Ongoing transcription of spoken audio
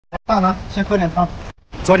大人，先喝点汤。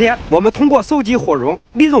昨天我们通过收集火绒，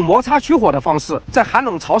利用摩擦取火的方式，在寒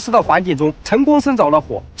冷潮湿的环境中成功生着了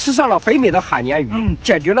火，吃上了肥美的海鲶鱼，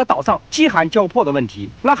解决了岛上饥寒交迫的问题。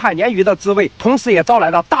那海鲶鱼的滋味，同时也招来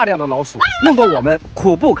了大量的老鼠，弄得我们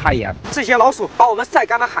苦不堪言。这些老鼠把我们晒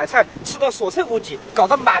干的海菜吃得所剩无几，搞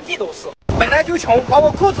得满地都是。本来就穷，把我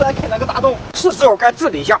裤子还啃了个大洞，是时候该治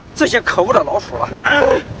理一下这些可恶的老鼠了。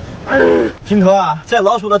平头啊，这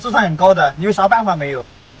老鼠的智商很高的，你有啥办法没有？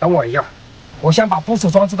等我一下。我先把捕鼠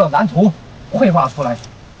装置的蓝图绘画出来。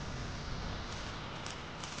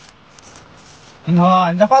平头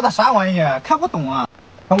啊，你这画的啥玩意儿？看不懂啊！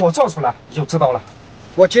等我做出来你就知道了。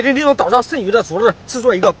我决定利用岛上剩余的竹子制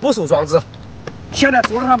作一个捕鼠装置。先在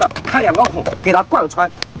竹子上面开2个孔，给它贯穿，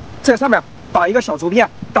在上面绑一个小竹片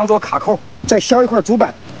当做卡扣，再削一块竹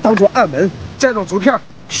板当做暗门，再用竹片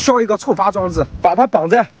削一个触发装置，把它绑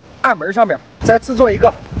在暗门上面，再制作一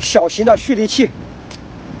个小型的蓄力器。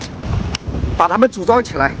把它们组装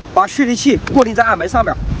起来，把蓄力器固定在暗门上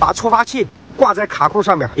面，把触发器挂在卡扣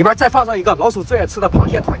上面，里边再放上一个老鼠最爱吃的螃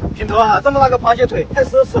蟹腿。平头啊，这么大个螃蟹腿，太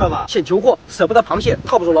奢侈了吧？现求货，舍不得螃蟹，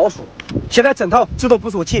套不住老鼠。现在整套自动捕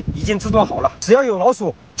鼠器已经制作好了，只要有老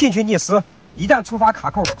鼠进去觅食，一旦触发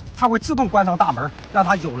卡扣，它会自动关上大门，让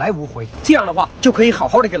它有来无回。这样的话，就可以好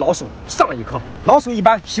好的给老鼠上一课。老鼠一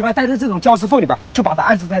般喜欢待在这种胶石缝里边，就把它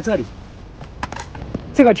安置在这里。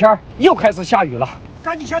这个天儿又开始下雨了。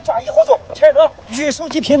赶紧先转移火种，才能雨收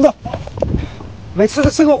集瓶子。每次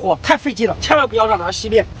生个火太费劲了，千万不要让它熄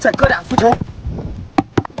灭。再搁2浮球，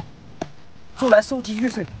用来收集雨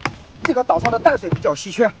水。这个岛上的淡水比较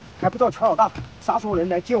稀缺，还不知道全老大啥时候能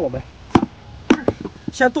来接我们。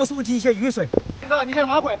先多收集一些雨水。平头，你先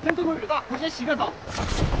玩会，等这会雨大，我先洗个澡。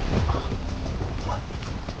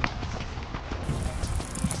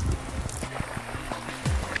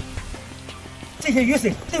这些雨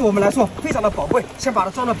水对我们来说非常的宝贵，先把它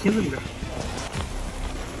装到瓶子里面。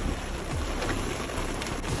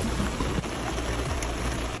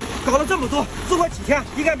搞了这么多，做过几天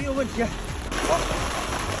应该没有问题。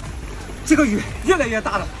这个雨越来越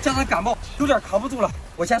大了，加上感冒有点扛不住了，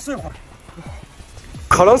我先睡会儿。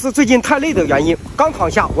可能是最近太累的原因，刚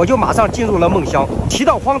躺下我就马上进入了梦乡。提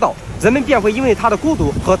到荒岛，人们便会因为它的孤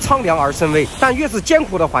独和苍凉而生畏，但越是艰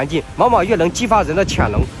苦的环境，往往越能激发人的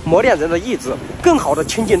潜能，磨练人的意志，更好的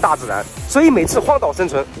亲近大自然。所以每次荒岛生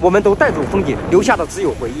存，我们都带走风景，留下的只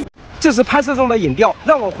有回忆。这是拍摄中的影调，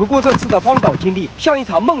让我回顾这次的荒岛经历，像一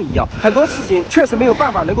场梦一样。很多事情确实没有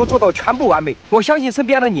办法能够做到全部完美，我相信身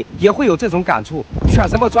边的你也会有这种感触。选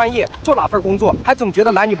什么专业，做哪份工作，还总觉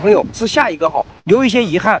得男女朋友是下一个好，留一些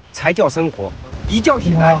遗憾才叫生活。一觉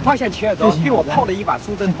醒来，发现秦远哲给我泡了一碗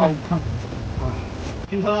苏珍汤。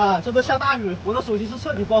平头啊，这都下大雨，我的手机是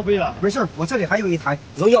彻底报废了。没事，我这里还有一台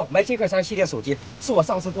荣耀MyTaker3系列手机，是我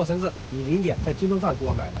上次过生日，你林姐在京东上给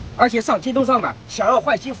我买的。而且上京东上买，想要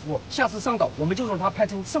换新服务，下次上岛我们就用它拍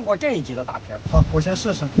出胜过电影级的大片。好，我先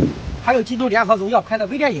试试。还有京东联合荣耀拍的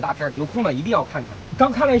微电影大片，有空了一定要看看。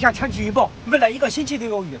刚看了一下天气预报，未来1个星期都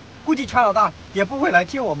有雨，估计全老大也不会来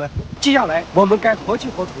接我们。接下来我们该何去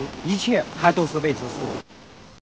何从，一切还都是未知数。